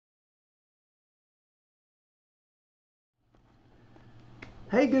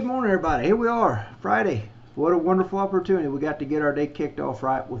Hey, good morning, everybody. Here we are, Friday. What a wonderful opportunity we got to get our day kicked off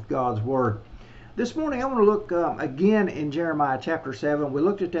right with God's Word. This morning, I want to look again in Jeremiah chapter 7. We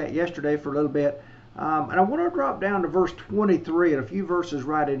looked at that yesterday for a little bit. And I want to drop down to verse 23 and a few verses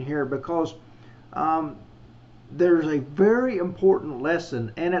right in here because there's a very important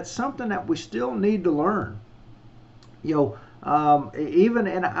lesson, and it's something that we still need to learn. Even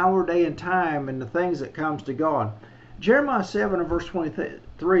in our day and time and the things that comes to God. Jeremiah 7 and verse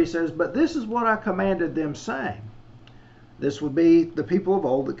 23 says, "But this is what I commanded them, saying," this would be the people of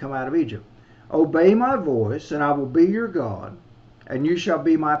old that come out of Egypt, "Obey my voice, and I will be your God, and you shall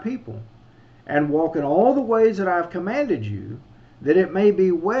be my people, and walk in all the ways that I have commanded you, that it may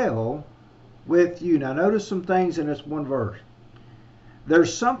be well with you." Now notice some things in this one verse.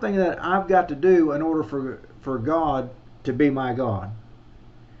 There's something that I've got to do in order for God to be my God.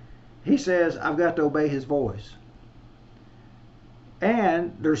 He says I've got to obey his voice.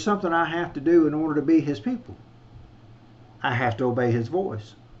 And there's something I have to do in order to be his people. I have to obey his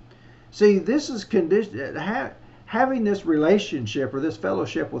voice. See, this is having this relationship or this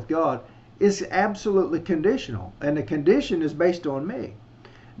fellowship with God is absolutely conditional. And the condition is based on me.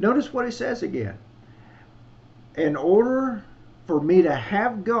 Notice what he says again. In order for me to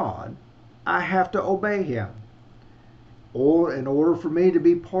have God, I have to obey him. Or in order for me to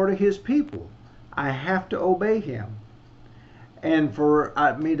be part of his people, I have to obey him. And for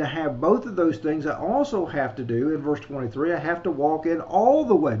me to have both of those things, I also have to do, in verse 23, I have to walk in all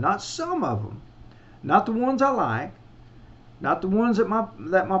the way, not some of them, not the ones I like, not the ones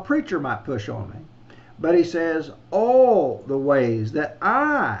that my preacher might push on me. But he says, all the ways that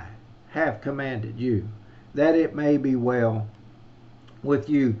I have commanded you, that it may be well with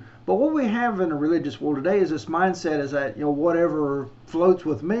you. But what we have in the religious world today is this mindset is that, whatever floats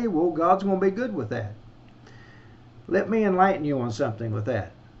with me, well, God's going to be good with that. Let me enlighten you on something with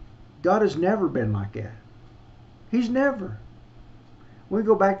that. God has never been like that. He's never. We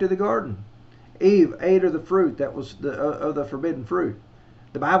go back to the garden. Eve ate of the fruit that was of the forbidden fruit.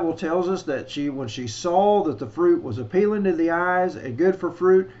 The Bible tells us that when she saw that the fruit was appealing to the eyes and good for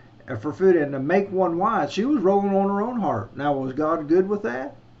food and to make one wise, she was rolling on her own heart. Now, was God good with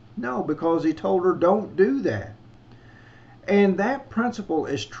that? No, because he told her, don't do that. And that principle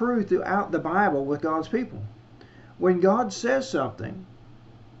is true throughout the Bible with God's people. When God says something,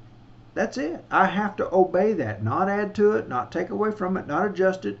 that's it. I have to obey that, not add to it, not take away from it, not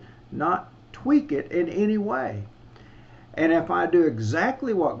adjust it, not tweak it in any way. And if I do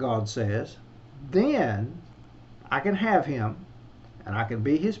exactly what God says, then I can have him and I can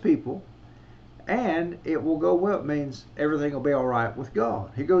be his people and it will go well. It means everything will be all right with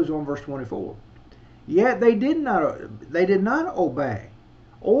God. He goes on verse 24. Yet they did not obey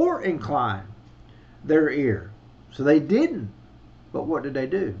or incline their ear. So they didn't. But what did they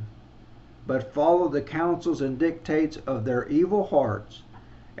do? But followed the counsels and dictates of their evil hearts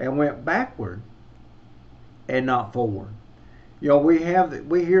and went backward and not forward. We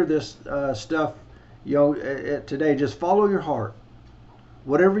hear this stuff, today. Just follow your heart.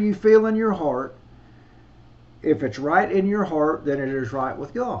 Whatever you feel in your heart, if it's right in your heart, then it is right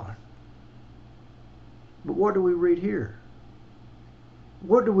with God. But what do we read here?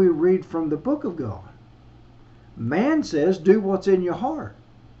 What do we read from the book of God? Man says, do what's in your heart.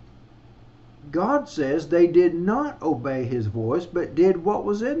 God says they did not obey his voice, but did what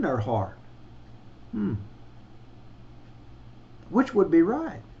was in their heart. Which would be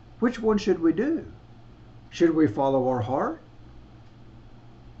right? Which one should we do? Should we follow our heart?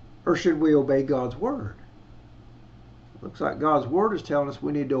 Or should we obey God's word? Looks like God's word is telling us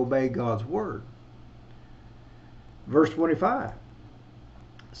we need to obey God's word. Verse 25.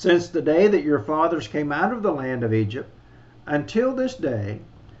 Since the day that your fathers came out of the land of Egypt, until this day,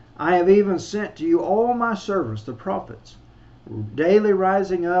 I have even sent to you all my servants, the prophets, daily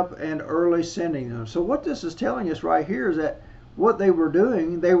rising up and early sending them. So what this is telling us right here is that what they were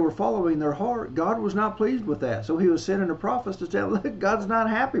doing, they were following their heart. God was not pleased with that. So he was sending the prophets to tell, look, God's not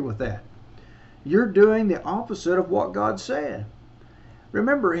happy with that. You're doing the opposite of what God said.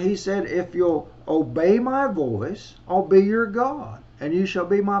 Remember, he said, if you'll obey my voice, I'll be your God, and you shall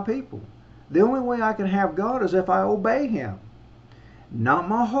be my people. The only way I can have God is if I obey him. Not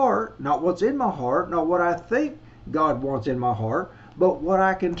my heart, not what's in my heart, not what I think God wants in my heart, but what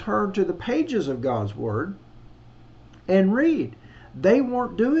I can turn to the pages of God's word and read. They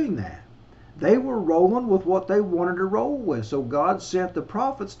weren't doing that. They were rolling with what they wanted to roll with. So God sent the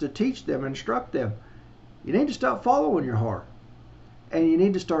prophets to teach them, instruct them. You need to stop following your heart. And you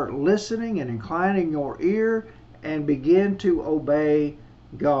need to start listening and inclining your ear and begin to obey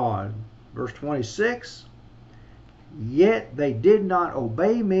God. Verse 26, Yet they did not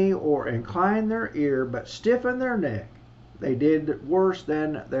obey me or incline their ear, but stiffened their neck. They did worse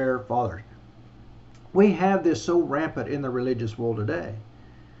than their fathers. We have this so rampant in the religious world today,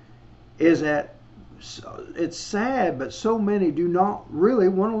 is that it's sad, but so many do not really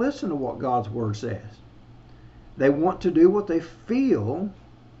want to listen to what God's Word says. They want to do what they feel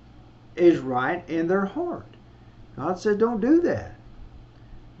is right in their heart. God said, don't do that.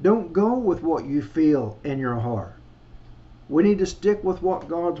 Don't go with what you feel in your heart. We need to stick with what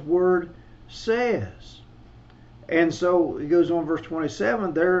God's Word says. And so he goes on, verse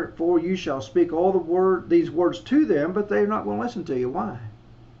 27, therefore you shall speak all these words to them, but they're not going to listen to you. Why?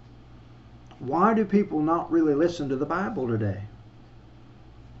 Why do people not really listen to the Bible today?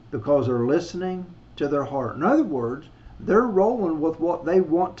 Because they're listening to their heart. In other words, they're rolling with what they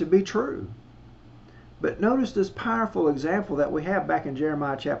want to be true. But notice this powerful example that we have back in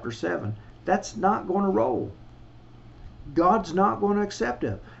Jeremiah chapter 7. That's not going to roll. God's not going to accept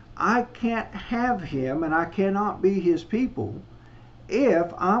it. I can't have him and I cannot be his people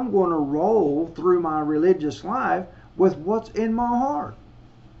if I'm going to roll through my religious life with what's in my heart.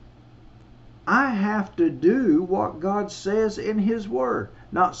 I have to do what God says in his word.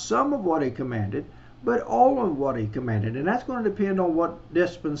 Not some of what he commanded, but all of what he commanded. And that's going to depend on what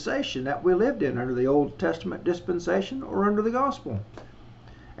dispensation that we lived in, under the Old Testament dispensation or under the gospel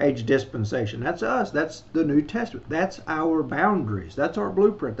age dispensation. That's us. That's the New Testament. That's our boundaries. That's our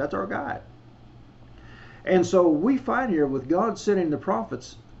blueprint. That's our guide. And so we find here with God sending the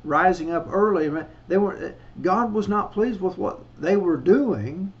prophets rising up early, God was not pleased with what they were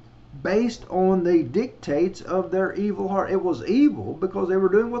doing based on the dictates of their evil heart. It was evil because they were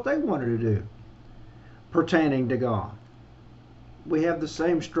doing what they wanted to do pertaining to God. We have the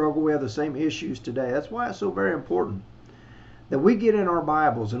same struggle. We have the same issues today. That's why it's so very important that we get in our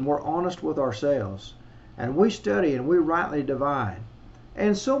Bibles and we're honest with ourselves and we study and we rightly divide.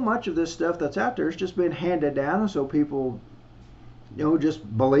 And so much of this stuff that's out there is just been handed down, and so people,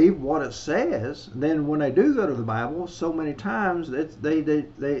 just believe what it says. And then when they do go to the Bible, so many times they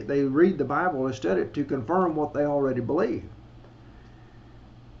read the Bible and study it to confirm what they already believe.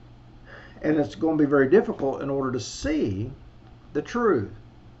 And it's going to be very difficult in order to see the truth.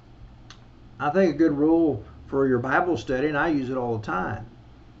 I think a good rule for your Bible study, and I use it all the time,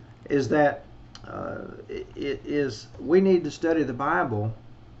 is that we need to study the Bible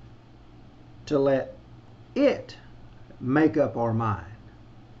to let it make up our mind,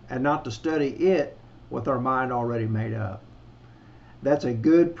 and not to study it with our mind already made up. That's a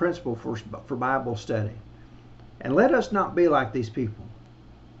good principle for Bible study. And let us not be like these people.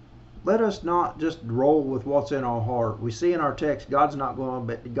 Let us not just roll with what's in our heart. We see in our text, God's not going,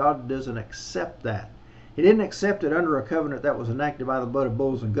 but God doesn't accept that. He didn't accept it under a covenant that was enacted by the blood of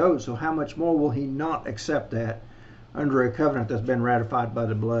bulls and goats, so how much more will he not accept that under a covenant that's been ratified by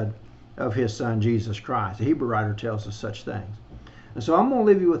the blood of his Son, Jesus Christ? The Hebrew writer tells us such things. And so I'm going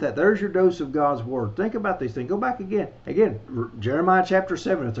to leave you with that. There's your dose of God's Word. Think about these things. Go back again. Jeremiah chapter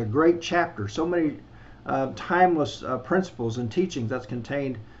 7. It's a great chapter. So many timeless principles and teachings that's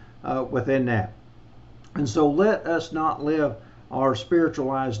contained within that. And so let us not live our spiritual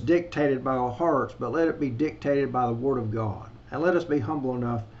lives dictated by our hearts, but let it be dictated by the Word of God. And let us be humble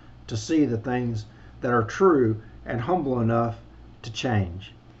enough to see the things that are true and humble enough to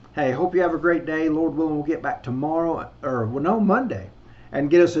change. Hey, hope you have a great day. Lord willing, we'll get back tomorrow, Monday, and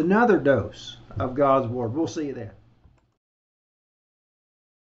get us another dose of God's Word. We'll see you then.